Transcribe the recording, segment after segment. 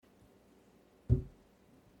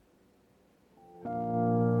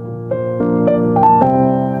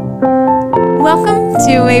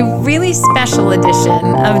to a really special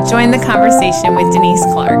edition of Join the Conversation with Denise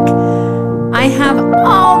Clark. I have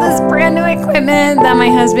all this brand new equipment that my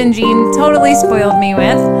husband Gene totally spoiled me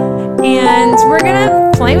with, and we're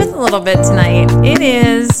gonna play with a little bit tonight. It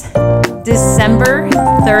is December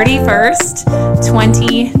 31st,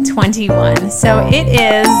 2021. So it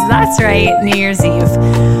is, that's right, New Year's Eve.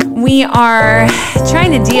 We are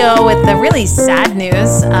trying to deal with the really sad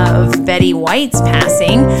news of Betty White's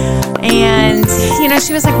passing. And, you know,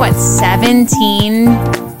 she was like, what, 17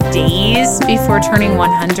 days before turning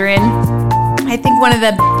 100? I think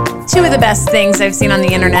two of the best things I've seen on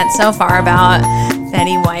the internet so far about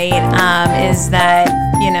Betty White is that,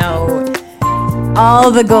 you know, all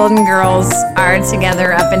the Golden Girls are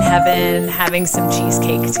together up in heaven having some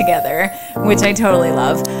cheesecake together, which I totally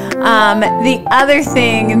love. The other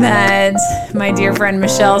thing that my dear friend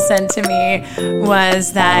Michelle sent to me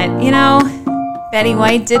was that, you know, Betty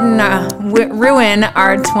White didn't ruin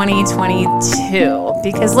our 2022.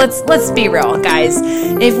 Because let's be real, guys.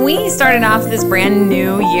 If we started off this brand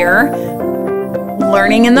new year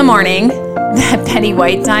learning in the morning that Betty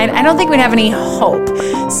White died, I don't think we'd have any hope.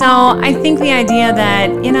 So I think the idea that,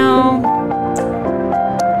 you know,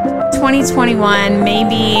 2021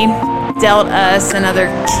 maybe dealt us another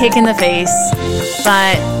kick in the face,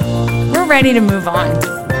 but we're ready to move on.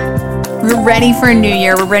 We're ready for a new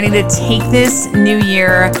year. We're ready to take this new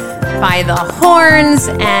year by the horns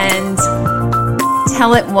and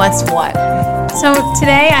tell it what's what. So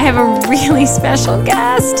today I have a really special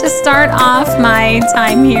guest to start off my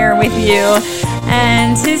time here with you,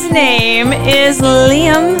 and his name is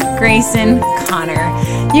Liam Grayson Connor.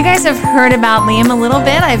 You guys have heard about Liam a little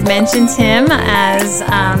bit. I've mentioned him as,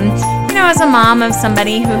 as a mom of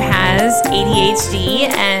somebody who has ADHD,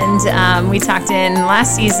 and we talked in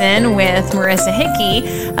last season with Marissa Hickey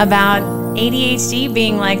about ADHD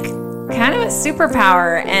being like kind of a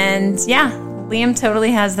superpower, and yeah, Liam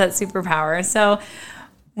totally has that superpower. So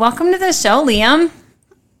welcome to the show, Liam.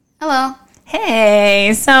 Hello.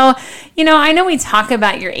 Hey. So, you know, I know we talk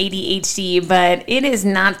about your ADHD, but it is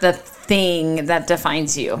not the thing that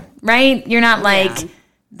defines you, right? You're not like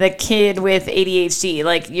the kid with ADHD.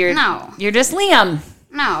 Like you're just Liam.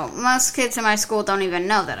 No, most kids in my school don't even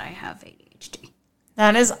know that I have ADHD.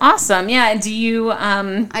 That is awesome. Yeah. Do you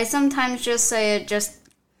I sometimes just say it just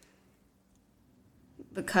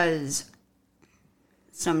because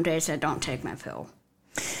some days I don't take my pill.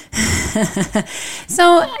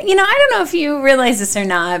 So, you know, I don't know if you realize this or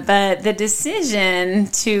not, but the decision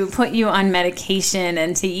to put you on medication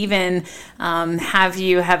and to even have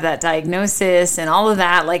you have that diagnosis and all of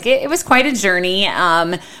that, like it was quite a journey.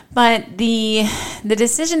 But the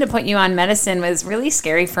decision to put you on medicine was really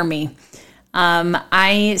scary for me.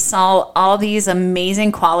 I saw all these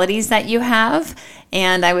amazing qualities that you have,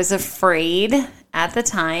 and I was afraid at the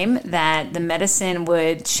time that the medicine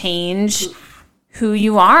would change who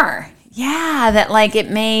you are. Yeah, that like it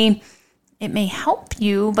may help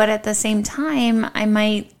you, but at the same time, I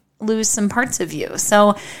might lose some parts of you.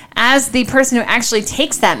 So as the person who actually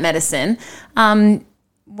takes that medicine,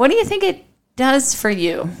 what do you think it does for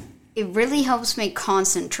you? It really helps me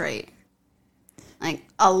concentrate, like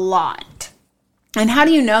a lot. And how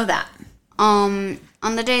do you know that? On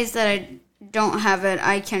the days that I don't have it,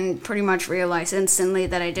 I can pretty much realize instantly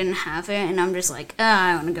that I didn't have it, and I'm just like,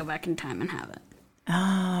 I want to go back in time and have it.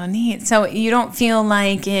 Oh, neat. So you don't feel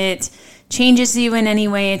like it changes you in any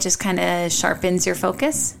way, it just kind of sharpens your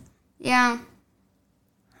focus? Yeah.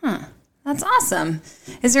 Huh. That's awesome.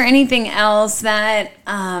 Is there anything else that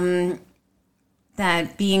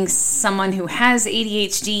that being someone who has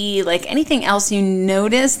ADHD, like anything else you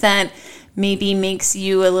notice that maybe makes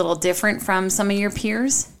you a little different from some of your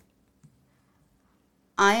peers?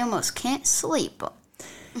 I almost can't sleep.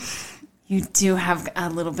 You do have a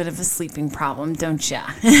little bit of a sleeping problem, don't you?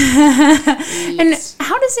 Yes. And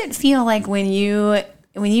how does it feel like when you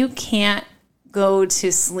can't go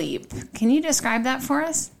to sleep? Can you describe that for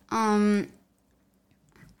us? I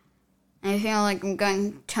feel like I'm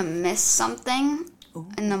going to miss something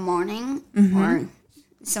in the morning or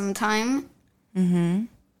sometime.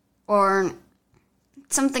 Or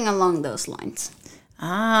something along those lines.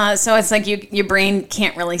 Ah, so it's like your brain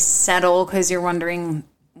can't really settle because you're wondering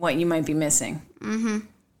what you might be missing.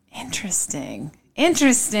 Interesting.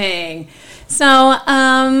 So,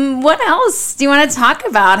 what else do you want to talk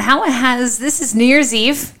about? This is New Year's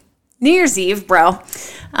Eve, bro.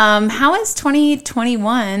 How has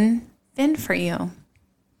 2021 been for you?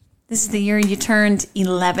 This is the year you turned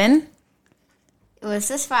 11. It was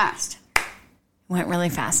this fast. Went really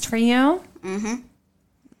fast for you?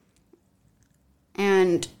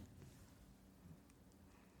 And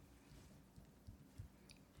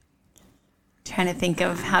Trying to think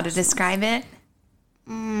of how to describe it.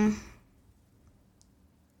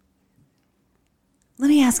 Let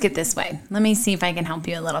me ask it this way. Let me see if I can help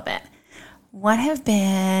you a little bit. What have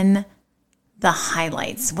been the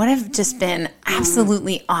highlights? What have just been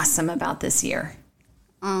absolutely awesome about this year?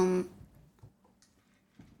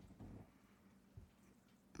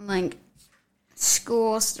 Like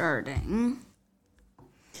school starting.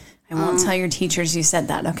 I won't tell your teachers you said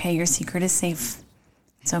that, okay? Your secret is safe.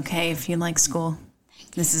 It's okay if you like school.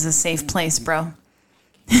 This is a safe place, bro.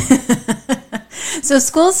 So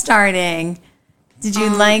school starting. Did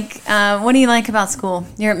you what do you like about school?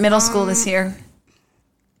 You're at middle school this year.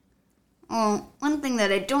 Well, one thing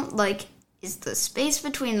that I don't like is the space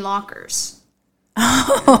between lockers.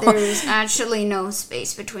 Oh. There's actually no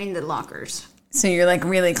space between the lockers. So you're like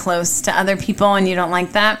really close to other people and you don't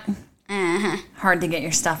like that? Uh-huh. Hard to get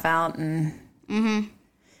your stuff out. And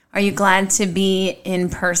Are you glad to be in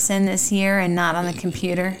person this year and not on the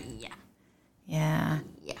computer? Yeah. Yeah.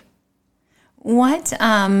 Yeah. What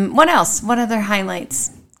else? What other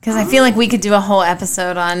highlights? Because I feel like we could do a whole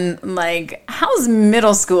episode on, like, how's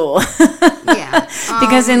middle school? Yeah.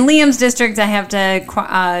 Because in Liam's district, I have to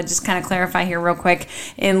just kind of clarify here real quick.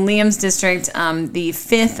 In Liam's district, the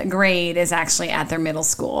 5th grade is actually at their middle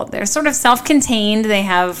school. They're sort of self-contained. They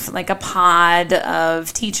have, like, a pod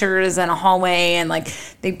of teachers and a hallway, and, like,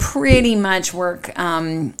 they pretty much work,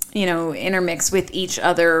 intermix with each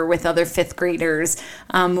other, with other 5th graders.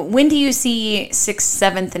 When do you see 6th,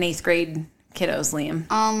 7th, and 8th grade kiddos, Liam?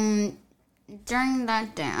 During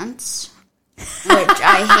that dance, which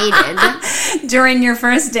I hated. During your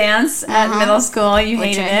first dance at middle school, you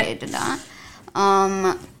hated it? I hated that.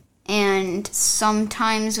 And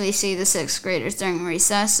sometimes we see the 6th graders during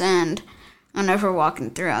recess and whenever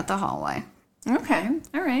walking throughout the hallway. Okay,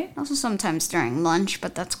 all right. Also sometimes during lunch,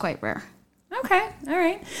 but that's quite rare. Okay, all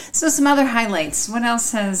right. So some other highlights. What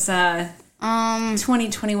else has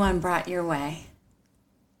 2021 brought your way?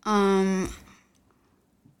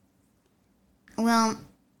 Well,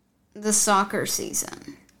 the soccer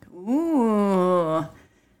season. Ooh.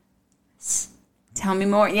 Tell me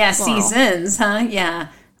more. Yeah, Plural. seasons, huh? Yeah.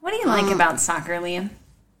 What do you like about soccer, Liam?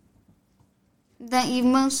 That you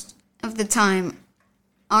most of the time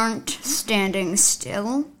aren't standing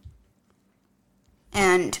still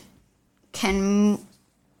and can,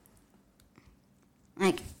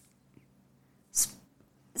 like,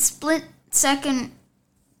 split second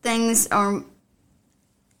things are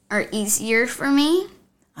easier for me.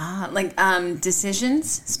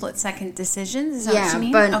 Decisions, split-second decisions. Is that what you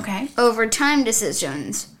mean? But okay. over time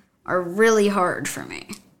decisions are really hard for me.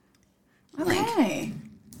 Okay.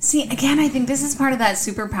 See, again, I think this is part of that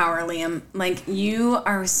superpower, Liam. Like, you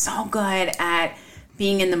are so good at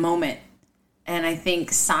being in the moment. And I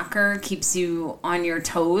think soccer keeps you on your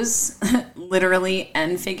toes, literally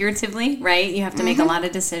and figuratively, right? You have to make a lot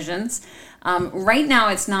of decisions. Right now,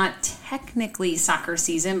 it's not technically soccer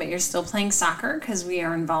season, but you're still playing soccer because we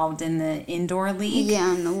are involved in the indoor league.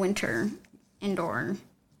 Yeah, in the winter indoor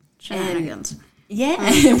shenanigans.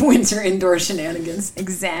 Winter indoor shenanigans,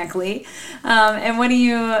 exactly. And what do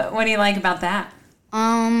you like about that?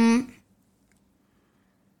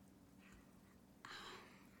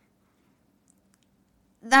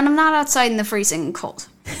 That I'm not outside in the freezing cold.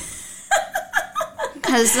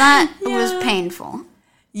 Because that was painful.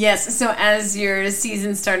 Yes, so as your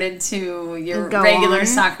season started to, your Go regular on.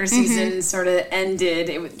 soccer season sort of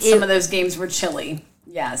ended, some of those games were chilly.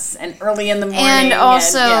 Yes, and early in the morning. And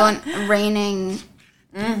also raining.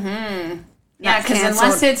 Yeah, because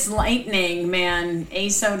unless it's lightning, man,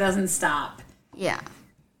 ASO doesn't stop. Yeah.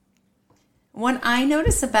 What I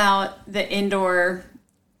notice about the indoor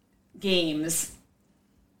games,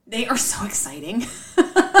 they are so exciting.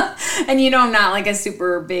 And I'm not like a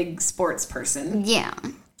super big sports person. Yeah.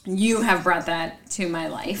 You have brought that to my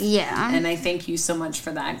life. Yeah. And I thank you so much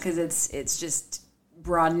for that because it's just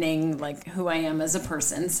broadening like who I am as a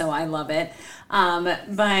person. So I love it.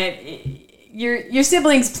 But your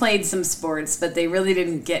siblings played some sports, but they really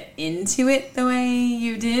didn't get into it the way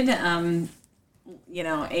you did.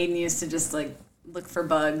 Aiden used to just like look for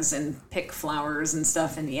bugs and pick flowers and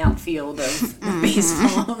stuff in the outfield of the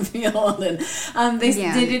baseball field, and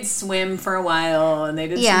they did swim for a while, and they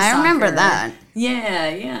did some soccer. I remember that.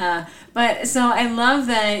 Yeah. But so I love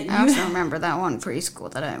that. I also remember that one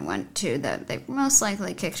preschool that I went to that they most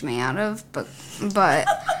likely kicked me out of, but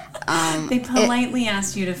they politely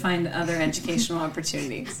asked you to find other educational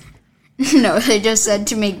opportunities. No, they just said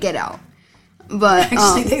to me, "Get out." But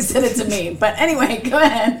actually, they said it to me. But anyway, go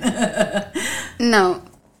ahead. No,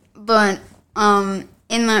 but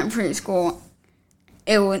in that preschool,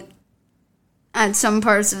 at some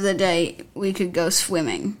parts of the day, we could go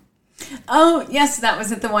swimming. Oh, yes, that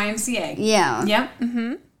was at the YMCA. Yeah. Yep.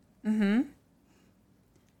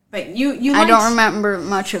 But you I don't remember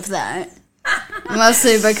much of that.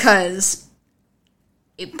 Mostly because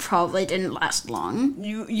it probably didn't last long.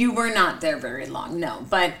 You were not there very long, no.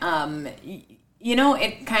 But,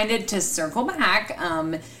 it kind of, to circle back,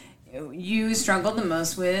 you struggled the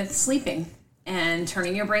most with sleeping and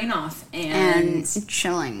turning your brain off. And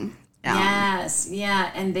chilling down. Yes,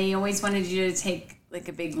 yeah. And they always wanted you to take, like,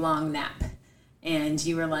 a big, long nap. And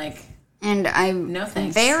you were like... And I no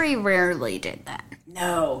thanks. Very rarely did that.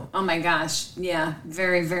 No. Oh, my gosh. Yeah,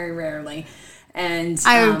 very, very rarely. And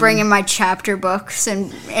I would bring in my chapter books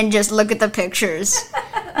and just look at the pictures.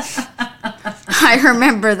 I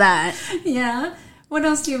remember that. Yeah. What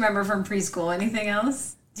else do you remember from preschool? Anything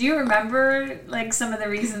else? Do you remember, like, some of the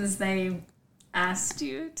reasons they asked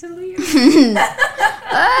you to leave? No.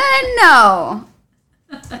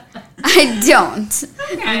 I don't.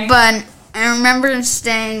 Okay. But I remember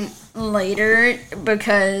staying later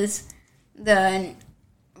because the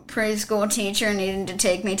preschool teacher needed to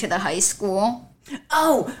take me to the high school.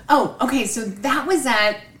 Oh, okay. So that was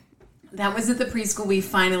at the preschool we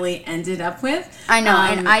finally ended up with. I know,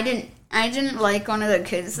 and I didn't like one of the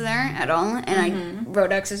kids there at all, and I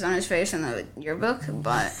wrote X's on his face in the yearbook,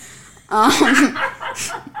 but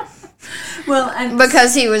well, and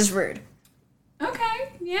because he was rude.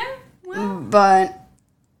 Okay, yeah. Well, but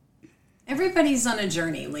everybody's on a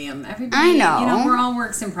journey, Liam. Everybody, I know. We're all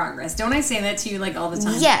works in progress. Don't I say that to you like all the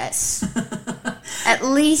time? Yes. At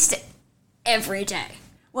least every day.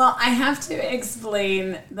 Well, I have to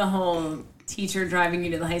explain the whole teacher driving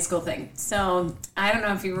you to the high school thing. So, I don't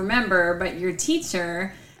know if you remember, but your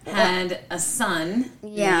teacher had a son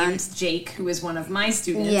named Jake, who was one of my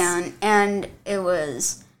students. Yeah, and it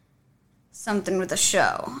was something with a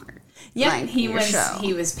show. Yep, like he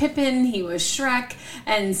was Pippin, he was Shrek,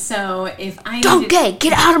 and so if I Donkey,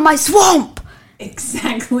 get out of my swamp!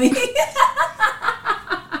 Exactly.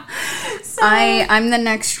 So, I'm the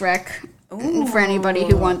next Shrek. Ooh. For anybody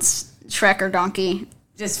who wants Shrek or Donkey.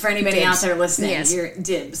 Just for anybody out there listening, yes. You're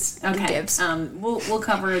dibs. Okay. Dibs. We'll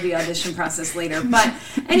cover the audition process later. But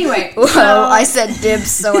anyway. Well, I said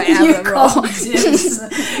dibs, so I have the role. Dibs.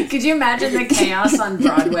 Could you imagine the chaos on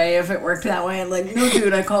Broadway if it worked that way? Like, no,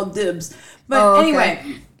 dude, I called dibs. But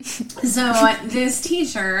anyway, so this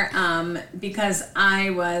teacher, because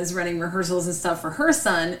I was running rehearsals and stuff for her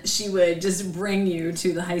son, she would just bring you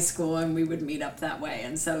to the high school and we would meet up that way.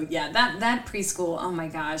 And so, yeah, that preschool, oh my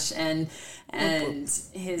gosh. And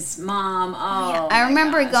his mom, I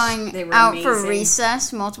remember going out amazing. for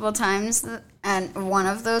recess multiple times at one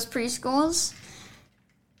of those preschools.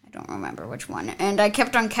 I don't remember which one. And I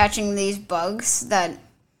kept on catching these bugs that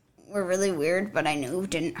were really weird, but I knew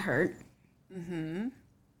didn't hurt. Mm-hmm.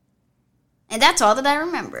 And that's all that I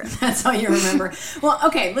remember. That's all you remember. Well,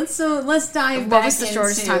 okay, let's dive back into... What was the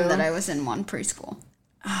shortest time that I was in one preschool?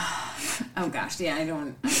 Oh gosh, yeah, I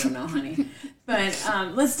don't know, honey. But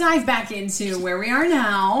let's dive back into where we are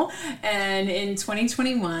now and in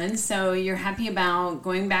 2021. So you're happy about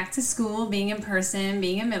going back to school, being in person,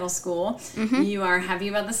 being in middle school. Mm-hmm. You are happy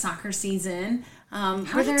about the soccer season.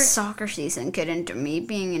 How did soccer season get into me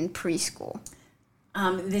being in preschool?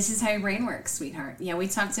 This is how your brain works, sweetheart. Yeah, we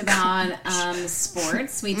talked about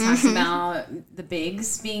sports. We talked about the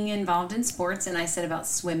bigs being involved in sports, and I said about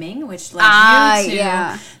swimming, which led you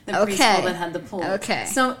to the preschool that had the pool. Okay.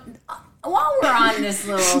 So while we're on this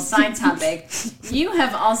little side topic, you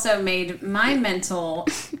have also made my mental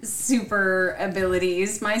super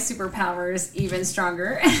abilities, my superpowers, even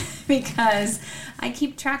stronger because I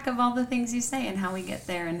keep track of all the things you say and how we get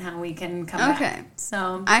there and how we can come back.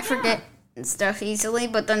 So I forget stuff easily,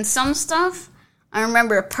 but then some stuff I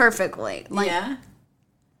remember perfectly. Like, I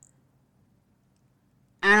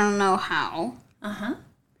don't know how.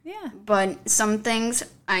 Yeah. But some things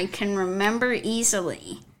I can remember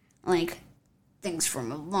easily. Like things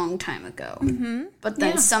from a long time ago. Mm-hmm. But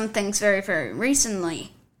then some things very, very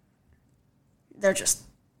recently, they're just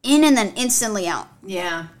in and then instantly out.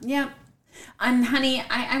 Yeah. Yeah. And honey,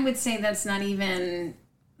 I would say that's not even...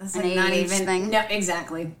 That's like not even thing. No,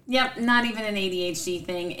 exactly. Yep, not even an ADHD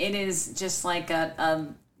thing. It is just like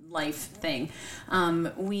a life thing.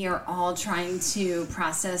 We are all trying to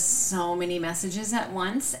process so many messages at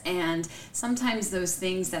once, and sometimes those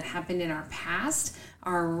things that happened in our past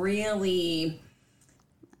are really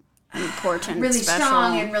important, really special.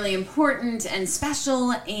 Strong, and really important and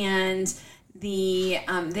special, and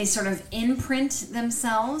they sort of imprint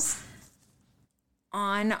themselves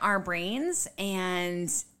on our brains,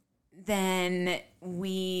 and then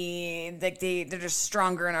they're just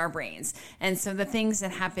stronger in our brains. And so the things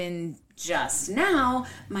that happen just now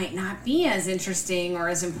might not be as interesting or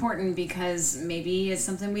as important because maybe it's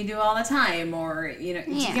something we do all the time, or, do you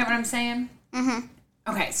get what I'm saying? Mm-hmm.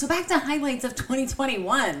 Okay, so back to highlights of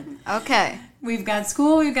 2021. Okay. We've got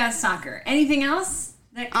school, we've got soccer. Anything else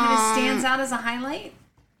that kind of stands out as a highlight?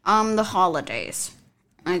 The holidays.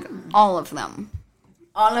 Like, all of them.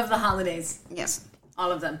 All of the holidays. Yes.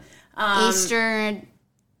 All of them. Easter,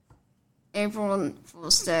 April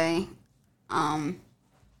Fool's Day,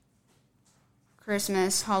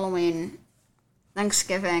 Christmas, Halloween,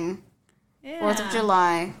 Thanksgiving, 4th of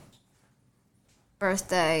July,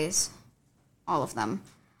 birthdays, all of them.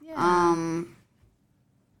 Yeah.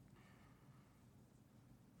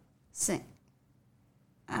 St.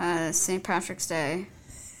 Patrick's Day.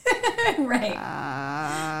 Right.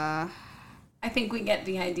 I think we get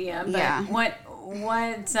the idea. But yeah. What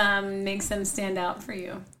makes them stand out for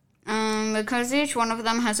you? Because each one of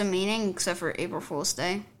them has a meaning, except for April Fool's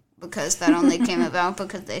Day. Because that only came about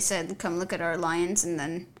because they said, come look at our lions, and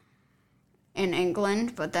then in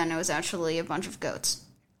England, but then it was actually a bunch of goats.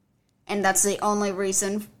 And that's the only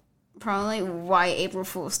reason, probably, why April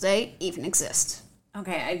Fool's Day even exists.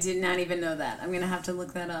 Okay, I did not even know that. I'm going to have to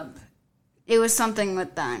look that up. It was something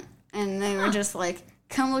with that. And they were just like,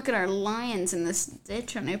 come look at our lions in this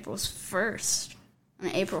ditch on April 1st.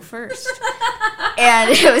 And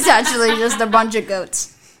it was actually just a bunch of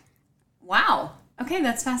goats. Wow. Okay,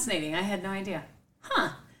 that's fascinating. I had no idea.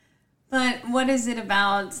 Huh. But what is it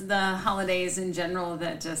about the holidays in general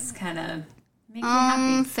that just kind of make you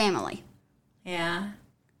happy? Family. Yeah.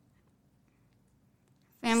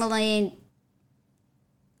 Family.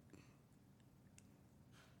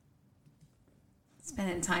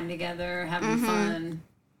 Spending time together, having fun.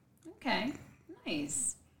 Okay,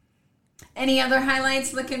 nice. Any other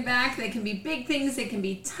highlights looking back? They can be big things, they can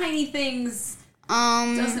be tiny things.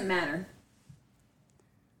 Doesn't matter.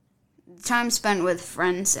 Time spent with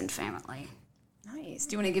friends and family. Nice.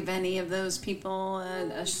 Do you want to give any of those people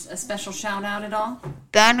a special shout out at all?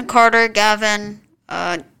 Ben, Carter, Gavin,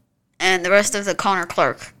 and the rest of the Connor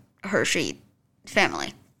Clark Hershey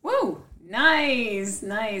family. Woo! Nice.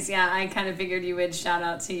 Yeah, I kind of figured you would shout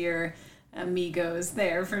out to your amigos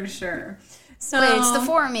there for sure. So wait, it's the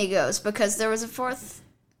 4 amigos because there was a 4th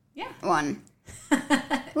one.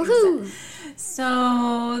 Woohoo!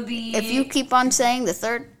 So if you keep on saying the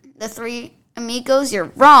 3 amigos,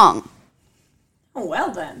 you're wrong. Oh,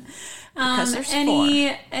 well then. Because there's 4.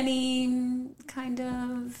 Any kind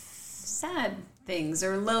of sad things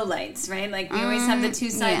or lowlights, right? Like we always have the two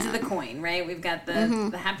sides of the coin, right? We've got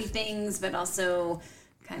the happy things, but also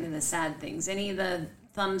kind of the sad things. Any of the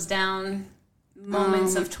thumbs down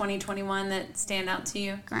moments of 2021 that stand out to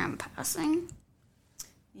you? Grandma passing.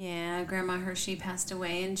 Yeah, Grandma Hershey passed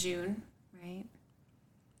away in June, right?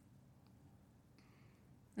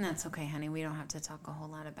 And that's okay, honey. We don't have to talk a whole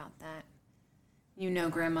lot about that. You know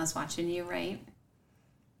Grandma's watching you, right?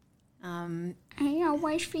 I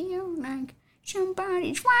always feel like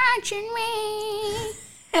somebody's watching me.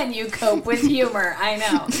 And you cope with humor, I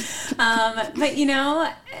know. But,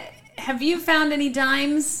 have you found any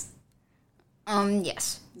dimes?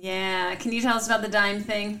 Yes. Yeah. Can you tell us about the dime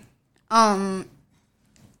thing? Oh my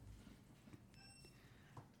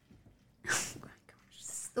gosh, this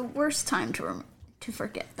is the worst time to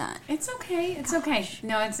forget that. It's okay. It's okay.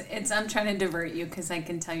 No, it's. I'm trying to divert you because I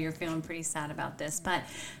can tell you're feeling pretty sad about this. But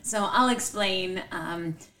so I'll explain.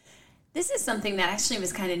 This is something that actually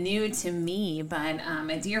was kind of new to me, but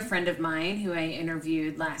a dear friend of mine who I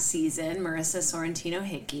interviewed last season, Marissa Sorrentino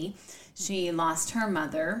Hickey, she lost her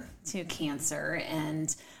mother to cancer,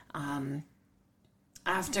 and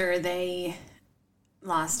after they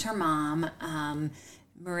lost her mom,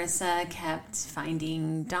 Marissa kept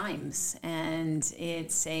finding dimes, and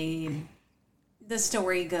the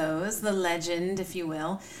story goes, the legend, if you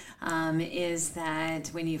will, is that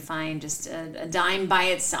when you find just a dime by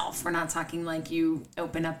itself, we're not talking like you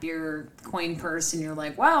open up your coin purse and you're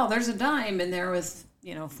like, wow, there's a dime in there with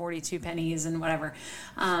 42 pennies and whatever.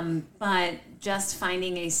 But just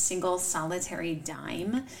finding a single solitary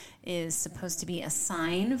dime is supposed to be a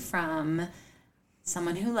sign from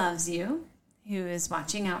someone who loves you, who is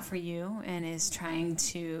watching out for you and is trying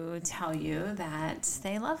to tell you that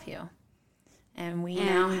they love you. And we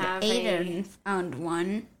now have Aiden found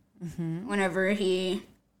one whenever he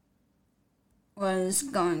was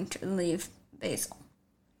going to leave Basel.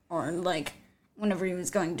 Or, whenever he was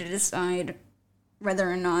going to decide whether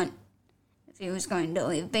or not if he was going to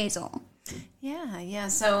leave Basel. Yeah.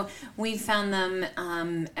 So we found them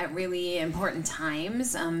at really important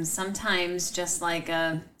times. Sometimes just like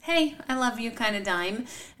a, hey, I love you kind of dime.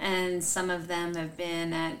 And some of them have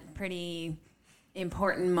been at pretty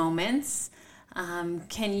important moments.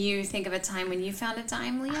 Can you think of a time when you found a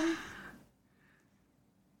dime, Liam?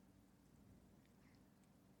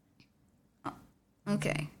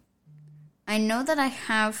 Okay. I know that I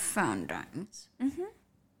have found dimes. Mm-hmm.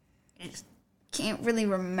 I just can't really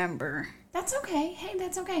remember. That's okay. Hey,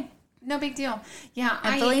 that's okay. No big deal. Yeah,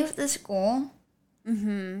 I believe the school.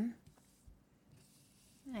 Mm-hmm.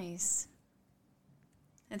 Nice.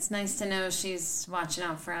 It's nice to know she's watching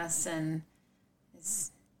out for us and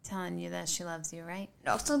is telling you that she loves you, right?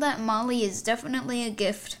 Also that Molly is definitely a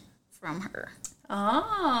gift from her.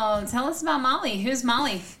 Oh, tell us about Molly. Who's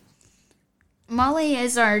Molly? Molly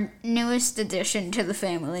is our newest addition to the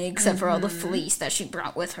family, except for all the fleas that she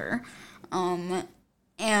brought with her,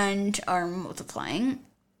 and are multiplying.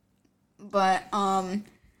 But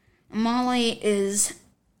Molly is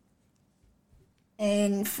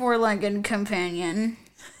a four-legged companion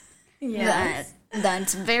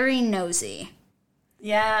that's very nosy.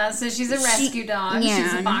 Yeah, so she's a rescue dog. Yeah.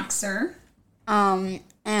 She's a boxer.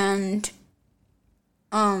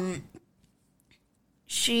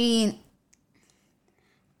 She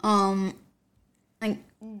like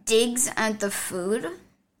digs at the food.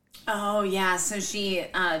 Oh yeah, so she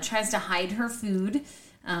tries to hide her food,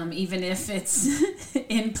 even if it's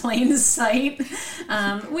in plain sight,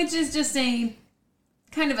 which is just a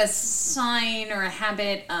kind of a sign or a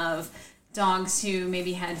habit of dogs who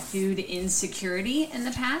maybe had food insecurity in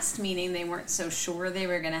the past, meaning they weren't so sure they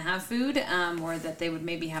were going to have food, or that they would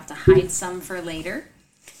maybe have to hide some for later.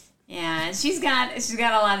 Yeah, she's got a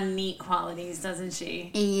lot of neat qualities, doesn't she?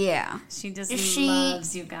 Yeah. She just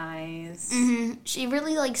loves you guys. Mm-hmm. She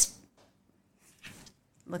really likes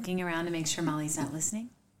looking around to make sure Molly's not listening.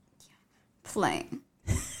 Playing.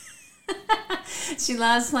 She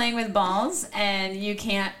loves playing with balls, and you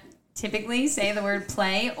can't typically say the word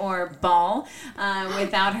play or ball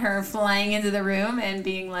without her flying into the room and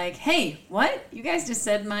being like, hey, what? You guys just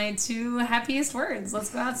said my two happiest words. Let's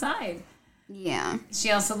go outside. Yeah.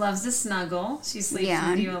 She also loves to snuggle. She sleeps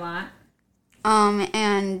with you a lot.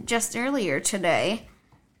 And just earlier today,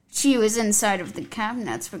 she was inside of the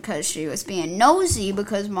cabinets because she was being nosy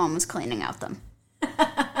because Mom was cleaning out them.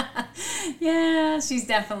 Yeah, she's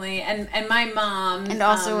definitely, and my mom. And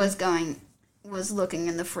also was looking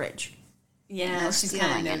in the fridge. Yeah, she's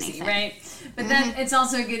kind of nosy, right? But then it's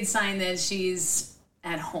also a good sign that she's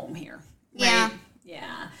at home here. Right? Yeah.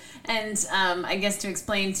 Yeah. And I guess to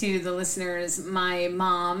explain to the listeners, my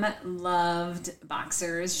mom loved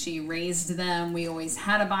boxers. She raised them. We always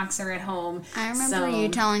had a boxer at home. I remember you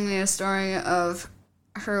telling me a story of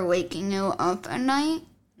her waking you up at night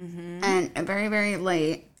and very, very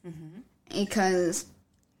late because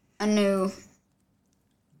a new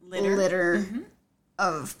litter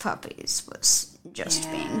of puppies was just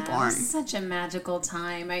being born. Such a magical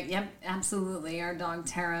time. Yep, absolutely. Our dog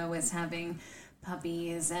Tara was having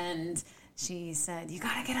puppies, and she said, you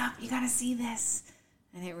gotta get up, you gotta see this,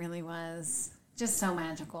 and it really was just so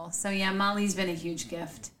magical. So yeah, Molly's been a huge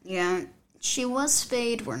gift. Yeah, she was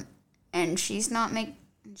spayed, and she's not gonna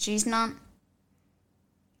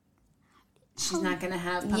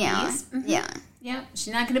have puppies. Yeah,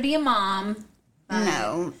 she's not gonna be a mom.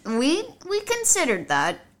 No, we considered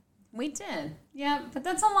that. We did. Yeah, but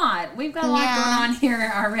that's a lot. We've got a lot going on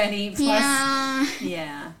here already. Plus,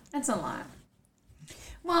 yeah, that's a lot.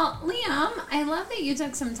 Well, Liam, I love that you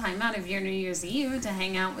took some time out of your New Year's Eve to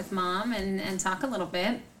hang out with Mom and talk a little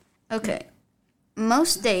bit. Okay.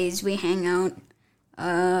 Most days we hang out.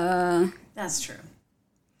 That's true.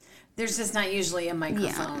 There's just not usually a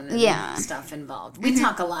microphone and stuff involved. We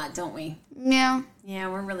talk a lot, don't we? Yeah. Yeah,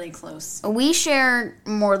 we're really close. We share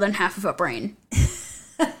more than half of a brain.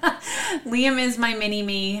 Liam is my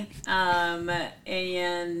mini-me,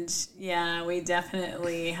 and yeah, we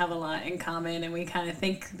definitely have a lot in common, and we kind of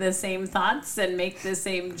think the same thoughts and make the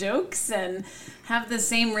same jokes and have the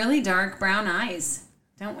same really dark brown eyes,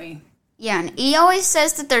 don't we? Yeah, and he always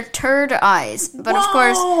says that they're turd eyes, but of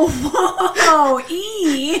course... Whoa,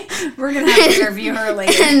 E! We're going to have to interview her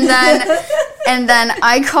later. and then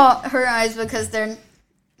I call her eyes because they're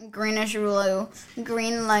greenish blue,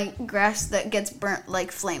 green like grass that gets burnt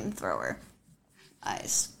like flamethrower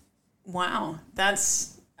eyes. Wow,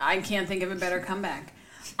 I can't think of a better comeback.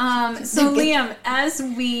 So Liam, as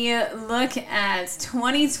we look at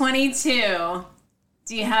 2022,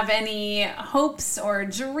 do you have any hopes or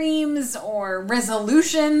dreams or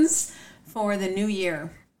resolutions for the new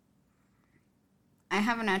year? I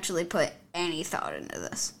haven't actually put any thought into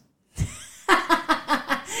this.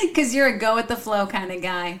 Because you're a go with the flow kind of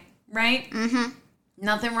guy, right? Mm-hmm.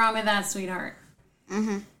 Nothing wrong with that, sweetheart.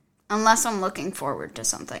 Mm-hmm. Unless I'm looking forward to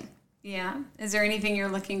something. Yeah. Is there anything you're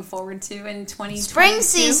looking forward to in 2022? Spring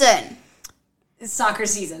season. Soccer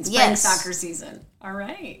season. Spring soccer season. All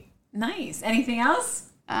right. Nice. Anything else?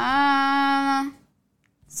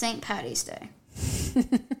 St. Patty's Day.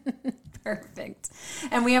 Perfect.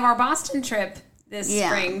 And we have our Boston trip this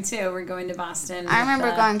spring, too. We're going to Boston. I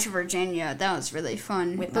remember going to Virginia. That was really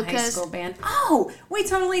fun. With the high school band. Oh, we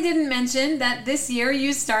totally didn't mention that this year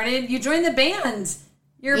you joined the band.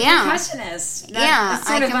 You're a percussionist. It's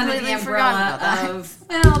sort of under the umbrella of,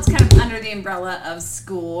 it's kind of under the umbrella of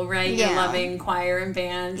school, right? Yeah. You're loving choir and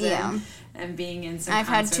band and being in some I've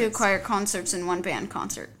had 2 choir concerts and 1 band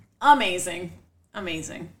concert. Amazing.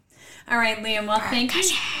 All right, Liam. Well,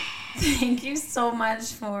 thank you so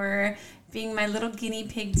much for being my little guinea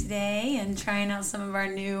pig today and trying out some of our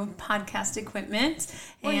new podcast equipment.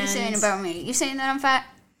 What are you saying about me? You saying that I'm fat?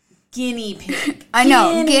 Guinea pig. I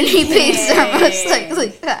know. Guinea pigs are most likely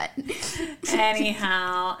fat.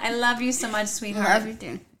 Anyhow, I love you so much, sweetheart. Love you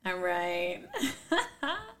too. All right.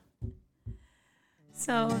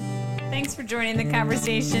 So, thanks for joining the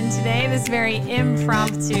conversation today. This very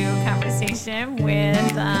impromptu conversation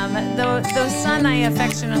with the son I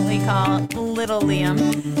affectionately call Little Liam,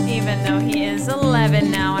 even though he is 11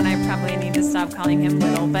 now, and I probably need to stop calling him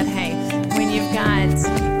little. But hey, when you've got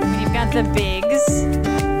the bigs,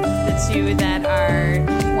 the 2 that are,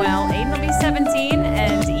 Aiden will be 17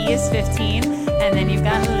 and E is 15, and then you've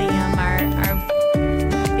got Liam, our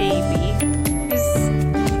baby,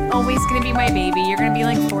 who's always going to be my baby. You're going to be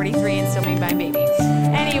like 43 and still be my baby.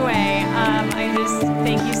 Anyway, I just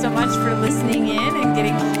thank you so much for listening in and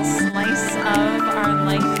getting a little slice of our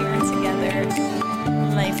life here together.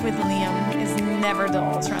 Life with Liam is never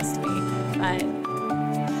dull, trust me. But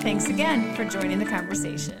thanks again for joining the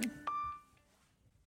conversation.